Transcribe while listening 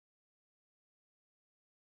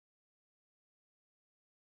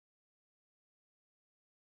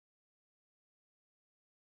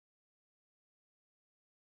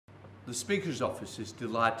The Speaker's Office is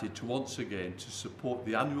delighted to once again to support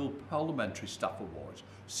the annual Parliamentary Staff Awards.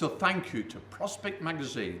 So thank you to Prospect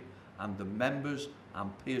Magazine and the Members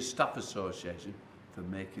and Peers Staff Association for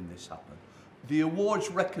making this happen. The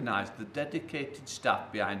awards recognise the dedicated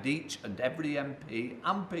staff behind each and every MP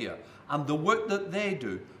and peer and the work that they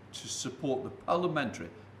do to support the parliamentary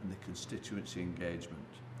and the constituency engagement.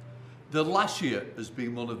 The last year has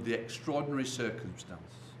been one of the extraordinary circumstances.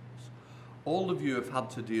 All of you have had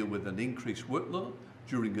to deal with an increased workload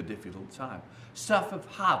during a difficult time. Staff have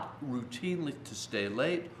had routinely to stay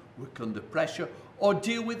late, work under pressure, or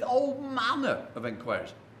deal with all manner of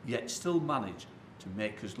enquiries, yet still manage to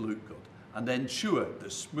make us look good and ensure the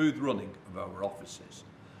smooth running of our offices.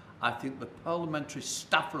 I think the Parliamentary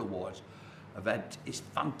Staff Awards event is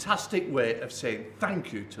a fantastic way of saying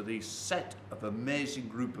thank you to this set of amazing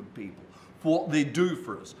group of people for what they do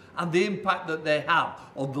for us and the impact that they have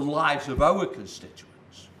on the lives of our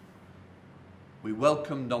constituents. We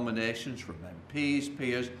welcome nominations from MPs,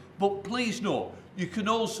 peers, but please know you can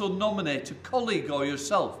also nominate a colleague or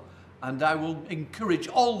yourself, and I will encourage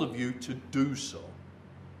all of you to do so.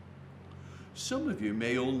 Some of you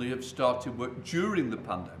may only have started work during the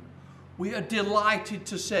pandemic. We are delighted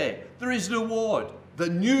to say there is an award, the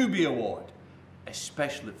Newbie Award,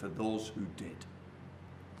 especially for those who did.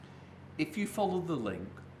 If you follow the link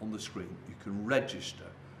on the screen, you can register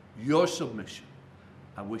your submission.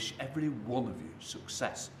 I wish every one of you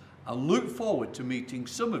success and look forward to meeting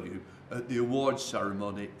some of you at the awards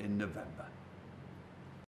ceremony in November.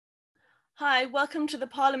 Hi, welcome to the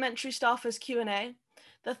Parliamentary Staffers Q&A.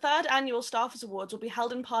 The third annual Staffers Awards will be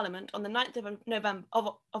held in Parliament on the 9th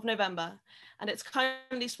of November, and it's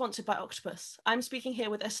kindly sponsored by Octopus. I'm speaking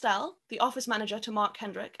here with Estelle, the office manager to Mark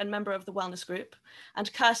Hendrick and member of the Wellness Group,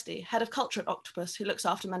 and Kirsty, head of culture at Octopus, who looks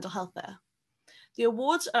after mental health there. The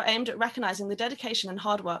awards are aimed at recognising the dedication and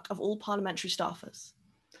hard work of all parliamentary staffers.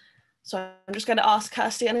 So I'm just going to ask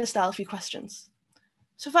Kirsty and Estelle a few questions.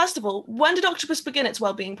 So first of all, when did Octopus begin its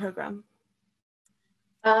wellbeing programme?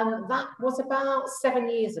 That was about 7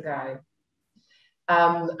 years ago,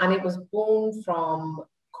 and it was born from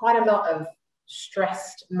quite a lot of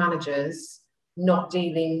stressed managers not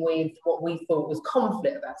dealing with what we thought was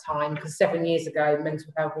conflict at that time, because 7 years ago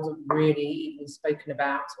mental health wasn't really even spoken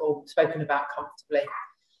about comfortably.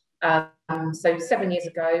 So 7 years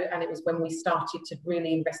ago, and it was when we started to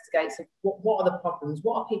really investigate, so what are the problems,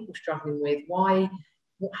 what are people struggling with,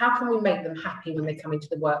 how can we make them happy when they come into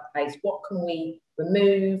the workplace? What can we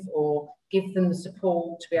remove or give them the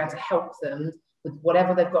support to be able to help them with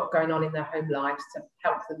whatever they've got going on in their home lives to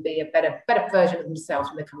help them be a better version of themselves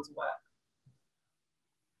when they come to work?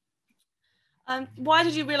 Why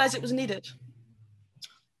did you realise it was needed?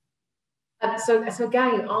 So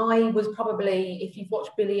again, I was probably, if you've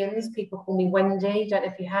watched Billions, people call me Wendy, don't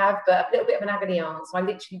know if you have, but a little bit of an agony aunt. So I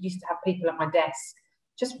literally used to have people at my desk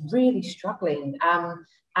just really struggling.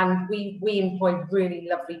 And we employ really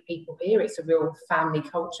lovely people here. It's a real family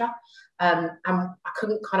culture. And I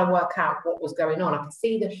couldn't kind of work out what was going on. I could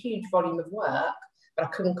see the huge volume of work, but I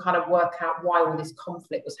couldn't kind of work out why all this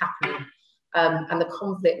conflict was happening. And the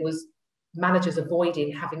conflict was managers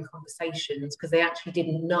avoiding having conversations because they actually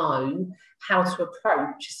didn't know how to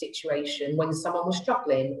approach a situation when someone was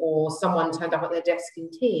struggling, or someone turned up at their desk in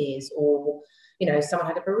tears, or someone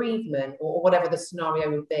had a bereavement, or whatever the scenario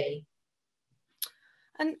would be.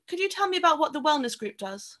 And could you tell me about what the Wellness Group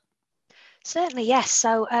does? Certainly, yes.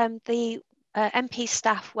 So the MP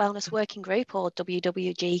Staff Wellness Working Group, or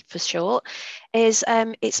WWG for short, is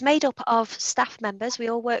it's made up of staff members. We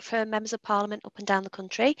all work for members of Parliament up and down the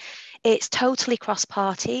country. It's totally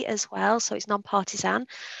cross-party as well, so it's non-partisan.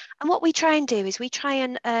 And what we try and do is we try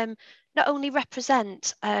and not only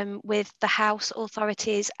represent with the House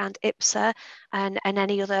authorities and IPSA and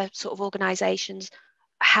any other sort of organisations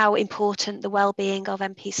how important the well-being of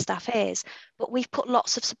MP staff is, but we've put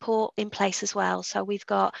lots of support in place as well. So we've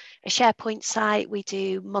got a SharePoint site, we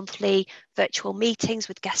do monthly virtual meetings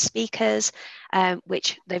with guest speakers,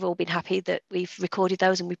 which they've all been happy that we've recorded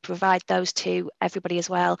those and we provide those to everybody as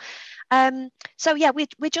well. So yeah,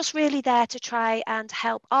 we're just really there to try and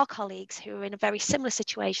help our colleagues who are in a very similar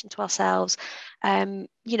situation to ourselves,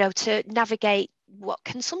 to navigate what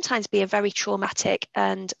can sometimes be a very traumatic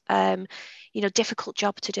and difficult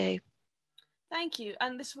job to do. Thank you.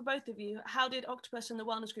 And this is for both of you. How did Octopus and the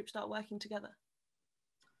Wellness Group start working together?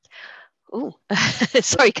 Oh,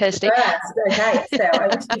 sorry, Kirsty. Okay, so I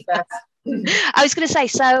wish you first. I was going to say,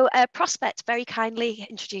 so Prospect very kindly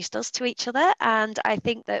introduced us to each other, and I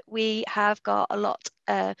think that we have got a lot,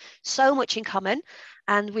 so much in common.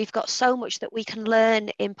 And we've got so much that we can learn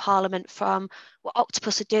in Parliament from what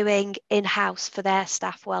Octopus are doing in-house for their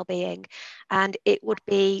staff wellbeing. And it would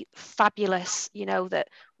be fabulous, you know, that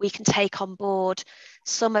we can take on board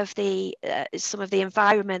some of the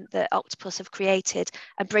environment that Octopus have created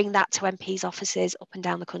and bring that to MPs' offices up and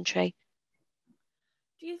down the country.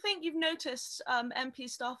 Do you think you've noticed MP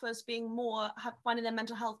staffers finding their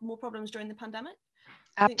mental health more problems during the pandemic?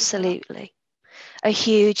 Absolutely. A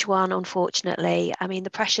huge one, unfortunately. I mean, the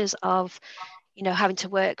pressures of, you know, having to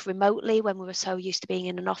work remotely when we were so used to being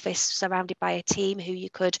in an office surrounded by a team who you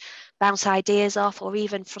could bounce ideas off, or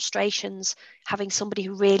even frustrations, having somebody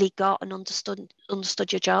who really got and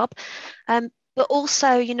understood your job. But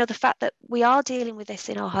also, you know, the fact that we are dealing with this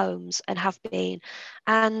in our homes and have been.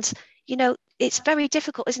 And, you know, it's very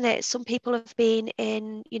difficult, isn't it? Some people have been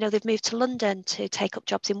in, you know, they've moved to London to take up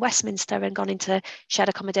jobs in Westminster and gone into shared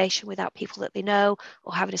accommodation without people that they know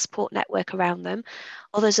or having a support network around them.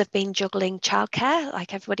 Others have been juggling childcare,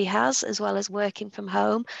 like everybody has, as well as working from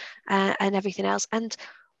home and everything else. And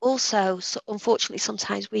also, unfortunately,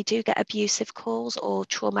 sometimes we do get abusive calls or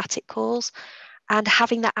traumatic calls. And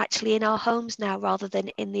having that actually in our homes now rather than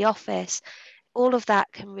in the office, all of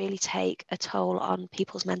that can really take a toll on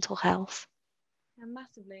people's mental health. Yeah,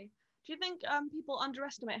 massively. Do you think people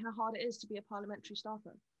underestimate how hard it is to be a parliamentary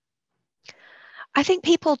staffer? I think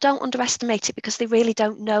people don't underestimate it because they really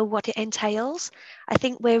don't know what it entails. I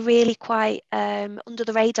think we're really quite under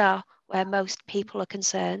the radar where most people are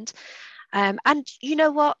concerned. And you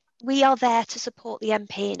know what? We are there to support the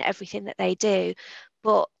MP in everything that they do,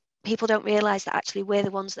 but people don't realise that actually we're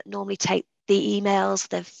the ones that normally take the emails,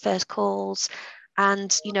 the first calls,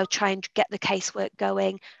 and, you know, try and get the casework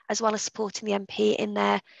going, as well as supporting the MP in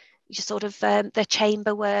their just sort of their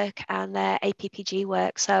chamber work and their APPG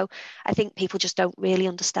work. So I think people just don't really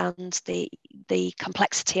understand the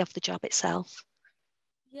complexity of the job itself.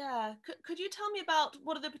 Yeah, could you tell me about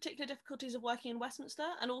what are the particular difficulties of working in Westminster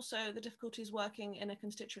and also the difficulties working in a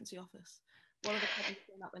constituency office? What are the problems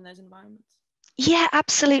coming up in those environments? Yeah,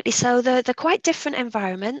 absolutely. So they're quite different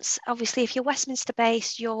environments. Obviously, if you're Westminster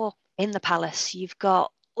based, you're in the palace. You've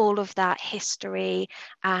got all of that history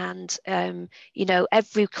and, you know,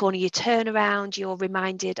 every corner you turn around, you're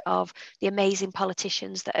reminded of the amazing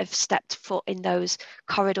politicians that have stepped foot in those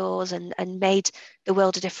corridors and made the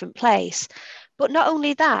world a different place. But not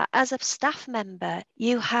only that, as a staff member,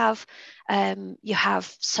 you have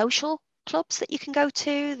social clubs that you can go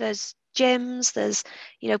to. There's gyms, there's,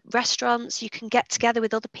 you know, restaurants. You can get together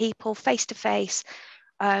with other people face to face,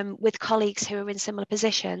 with colleagues who are in similar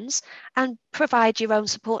positions, and provide your own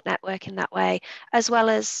support network in that way, as well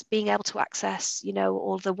as being able to access, you know,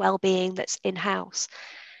 all the well-being that's in-house.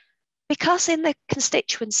 Because in the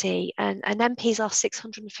constituency, and MPs are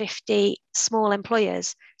 650 small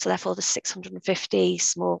employers, so therefore there's 650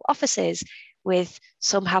 small offices, with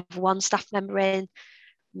some have one staff member in.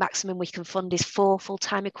 Maximum we can fund is 4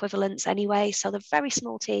 full-time equivalents anyway, so they're very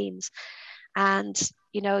small teams. And,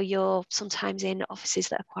 you know, you're sometimes in offices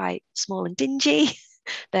that are quite small and dingy,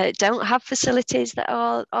 that don't have facilities that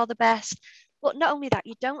are the best. But not only that,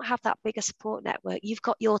 you don't have that bigger support network. You've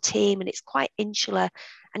got your team and it's quite insular,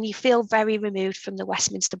 and you feel very removed from the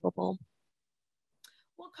Westminster bubble.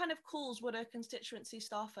 What kind of calls would a constituency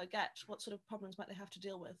staffer get? What sort of problems might they have to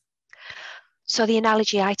deal with? So the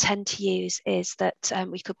analogy I tend to use is that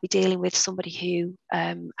we could be dealing with somebody who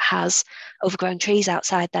has overgrown trees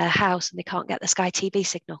outside their house and they can't get the Sky TV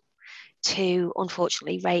signal, to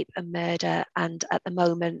unfortunately rape and murder. And at the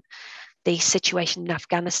moment, the situation in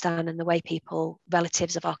Afghanistan and the way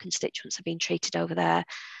relatives of our constituents have been treated over there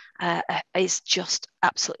is just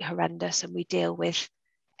absolutely horrendous. And we deal with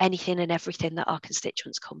anything and everything that our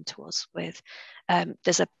constituents come to us with.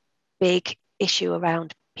 There's a big issue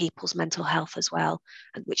around people's mental health as well,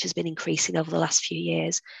 which has been increasing over the last few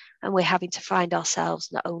years. And we're having to find ourselves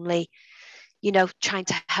not only, you know, trying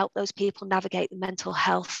to help those people navigate the mental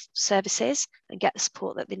health services and get the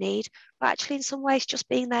support that they need, but actually in some ways just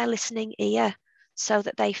being their listening ear so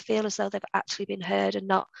that they feel as though they've actually been heard and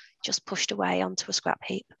not just pushed away onto a scrap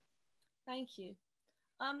heap. Thank you.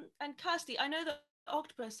 And Kirsty, I know that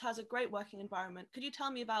Octopus has a great working environment. Could you tell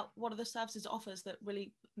me about what are the services it offers that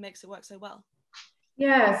really makes it work so well?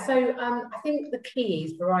 Yeah, so I think the key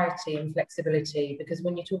is variety and flexibility, because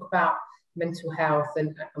when you talk about mental health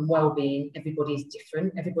and well-being, everybody's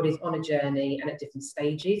different, everybody's on a journey and at different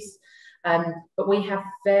stages. But we have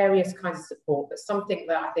various kinds of support, but something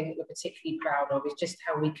that I think we're particularly proud of is just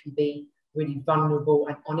how we can be really vulnerable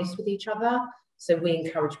and honest with each other. So we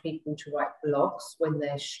encourage people to write blogs when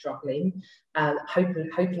they're struggling, hoping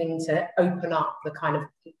to open up the kind of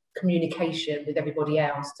communication with everybody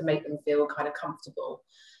else to make them feel kind of comfortable.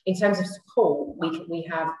 In terms of support, we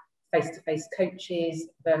have face-to-face coaches,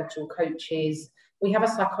 virtual coaches. We have a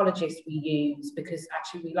psychologist we use because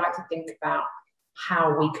actually we like to think about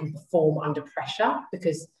how we can perform under pressure,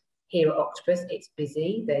 because here at Octopus it's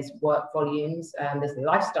busy, there's work volumes, there's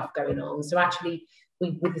life stuff going on. So actually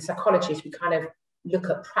with the psychologist, we kind of look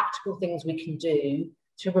at practical things we can do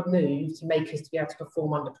to remove, to make us to be able to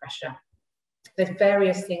perform under pressure. There's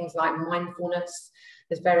various things like mindfulness,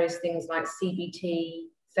 there's various things like CBT,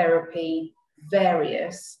 therapy,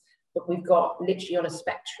 various, but we've got literally on a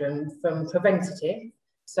spectrum from preventative,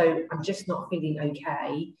 so I'm just not feeling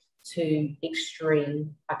okay, to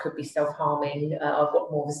extreme, I could be self-harming, I've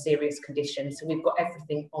got more of a serious condition. So we've got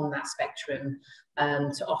everything on that spectrum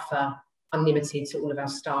to offer unlimited to all of our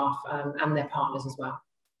staff and their partners as well.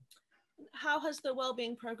 How has the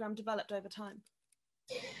wellbeing programme developed over time?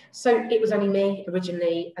 So it was only me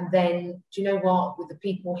originally, and then do you know what, with the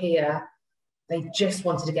people here, they just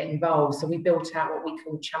wanted to get involved. So we built out what we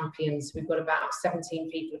call champions. We've got about 17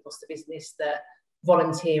 people across the business that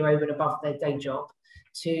volunteer over and above their day job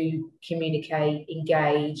to communicate,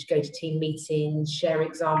 engage, go to team meetings, share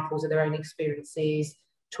examples of their own experiences,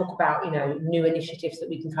 talk about, you know, new initiatives that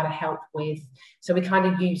we can kind of help with. So we kind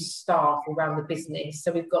of use staff around the business.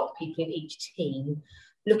 So we've got people in each team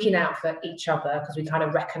looking out for each other, because we kind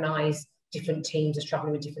of recognise different teams are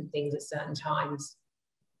struggling with different things at certain times.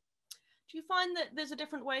 Do you find that there's a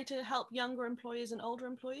different way to help younger employees and older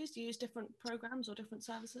employees? Do you use different programmes or different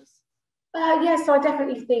services? Yes, so I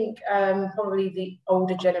definitely think probably the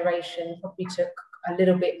older generation probably took a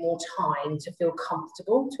little bit more time to feel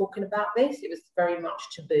comfortable talking about this. It was very much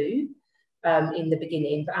taboo in the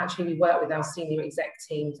beginning, but actually we worked with our senior exec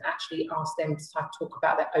team to actually ask them to talk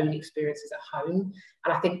about their own experiences at home,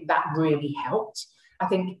 and I think that really helped. I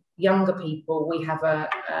think younger people, we have a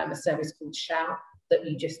service called Shout that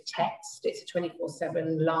you just text. It's a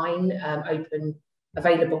 24/7 line, open,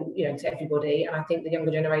 available, you know, to everybody. And I think the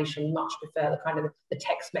younger generation much prefer the kind of the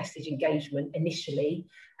text message engagement initially.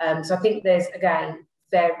 So I think there's, again,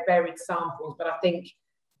 varied samples, but I think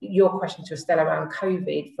your question to Estelle around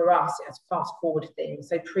COVID, for us, it has fast forward things.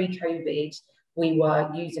 So pre-COVID, we were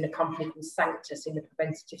using a company called Sanctus in the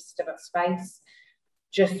preventative space.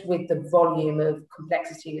 Just with the volume of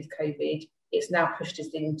complexity with COVID, it's now pushed us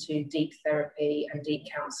into deep therapy and deep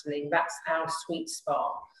counselling. That's our sweet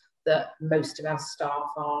spot that most of our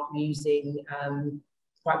staff are using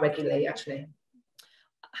quite regularly, actually.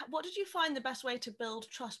 What did you find the best way to build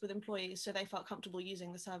trust with employees so they felt comfortable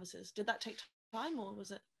using the services? Did that take time, or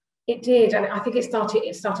was it? It did, and I think it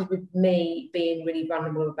started with me being really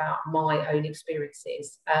vulnerable about my own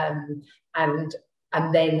experiences, and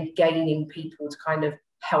then gaining people to kind of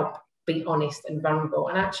help be honest and vulnerable.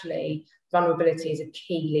 And actually, vulnerability is a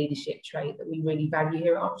key leadership trait that we really value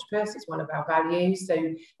here at Octopus. It's one of our values. So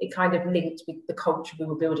it kind of linked with the culture we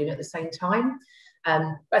were building at the same time.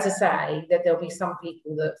 As I say, that there'll be some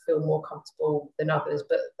people that feel more comfortable than others,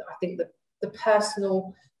 but I think that the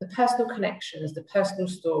personal connections, the personal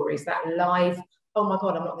stories, that live, oh my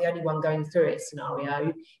God, I'm not the only one going through it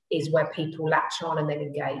scenario, is where people latch on and then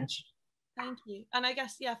engage. Thank you. And I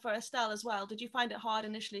guess, yeah, for Estelle as well, did you find it hard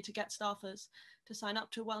initially to get staffers to sign up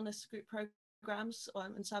to wellness group programs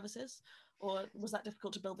and services, or was that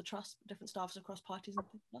difficult to build the trust with different staffers across parties and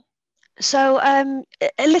things? So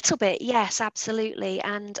a little bit, yes, absolutely.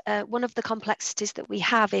 And one of the complexities that we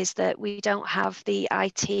have is that we don't have the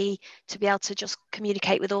IT to be able to just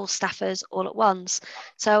communicate with all staffers all at once.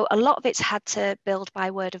 So a lot of it's had to build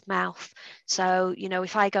by word of mouth. So, you know,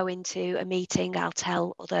 if I go into a meeting, I'll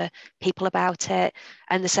tell other people about it,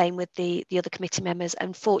 and the same with the other committee members.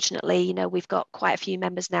 And fortunately, you know, we've got quite a few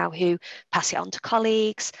members now who pass it on to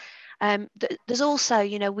colleagues. There's also,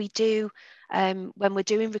 you know, we do, when we're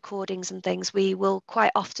doing recordings and things, we will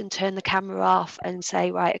quite often turn the camera off and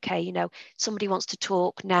say, right, okay, you know, somebody wants to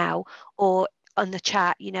talk now, or on the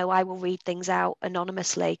chat, you know, I will read things out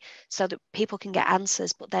anonymously so that people can get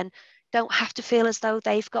answers, but then don't have to feel as though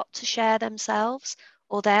they've got to share themselves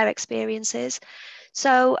or their experiences.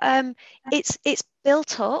 So it's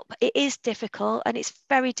built up. It is difficult, and it's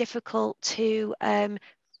very difficult to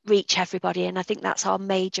reach everybody, and I think that's our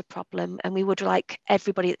major problem. And we would like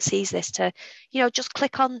everybody that sees this to, you know, just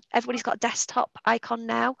click on, everybody's got a desktop icon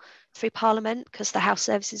now through Parliament because the house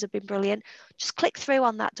services have been brilliant. Just click through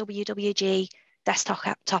on that WWG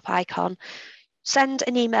desktop icon, send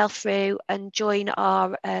an email through and join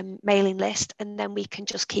our mailing list, and then we can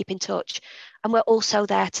just keep in touch. And we're also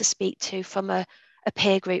there to speak to from a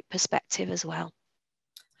peer group perspective as well.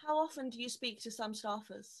 How often do you speak to some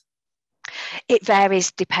staffers? It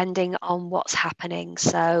varies depending on what's happening.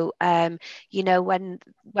 So, you know, when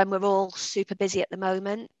we're all super busy at the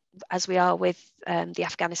moment, as we are with the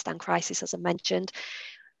Afghanistan crisis, as I mentioned,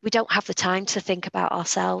 we don't have the time to think about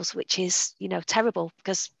ourselves, which is, you know, terrible,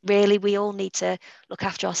 because really we all need to look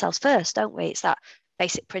after ourselves first, don't we? It's that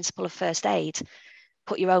basic principle of first aid.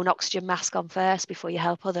 Put your own oxygen mask on first before you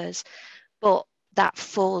help others. But that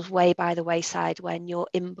falls way by the wayside when your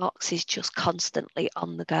inbox is just constantly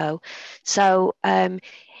on the go. So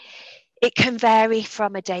it can vary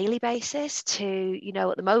from a daily basis to, you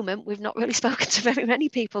know, at the moment, we've not really spoken to very many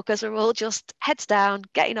people because we're all just heads down,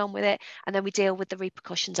 getting on with it, and then we deal with the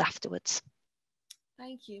repercussions afterwards.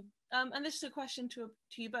 Thank you. And this is a question to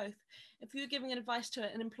you both. If you were giving advice to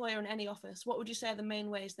an employer in any office, what would you say are the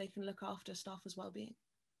main ways they can look after staffers' well-being?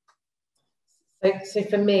 So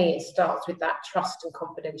for me, it starts with that trust and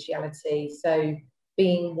confidentiality. So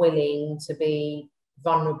being willing to be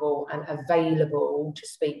vulnerable and available to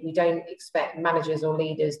speak. We don't expect managers or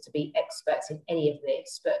leaders to be experts in any of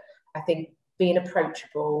this, but I think being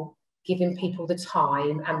approachable, giving people the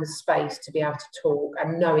time and the space to be able to talk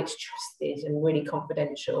and know it's trusted and really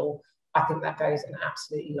confidential, I think that goes an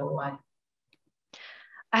absolutely long way.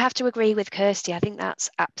 I have to agree with Kirsty. I think that's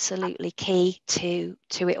absolutely key to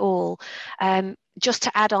it all. Just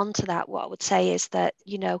to add on to that, what I would say is that,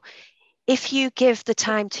 you know, if you give the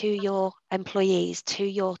time to your employees, to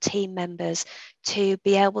your team members, to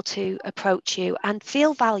be able to approach you and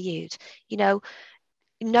feel valued, you know,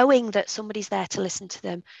 knowing that somebody's there to listen to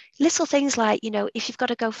them. Little things like, you know, if you've got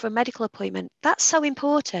to go for a medical appointment, that's so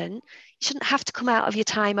important. You shouldn't have to come out of your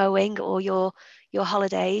time owing or your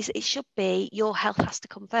holidays. It should be your health has to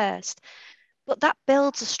come first. But that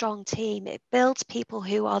builds a strong team. It builds people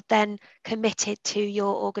who are then committed to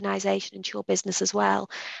your organisation and to your business as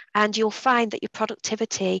well. And you'll find that your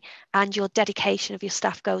productivity and your dedication of your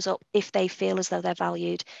staff goes up if they feel as though they're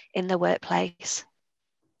valued in the workplace.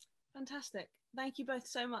 Fantastic. Thank you both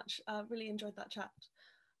so much. Really enjoyed that chat.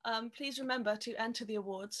 Please remember to enter the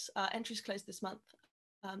awards. Entries close this month,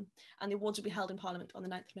 and the awards will be held in Parliament on the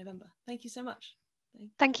 9th of November. Thank you so much.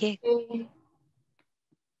 Thank you.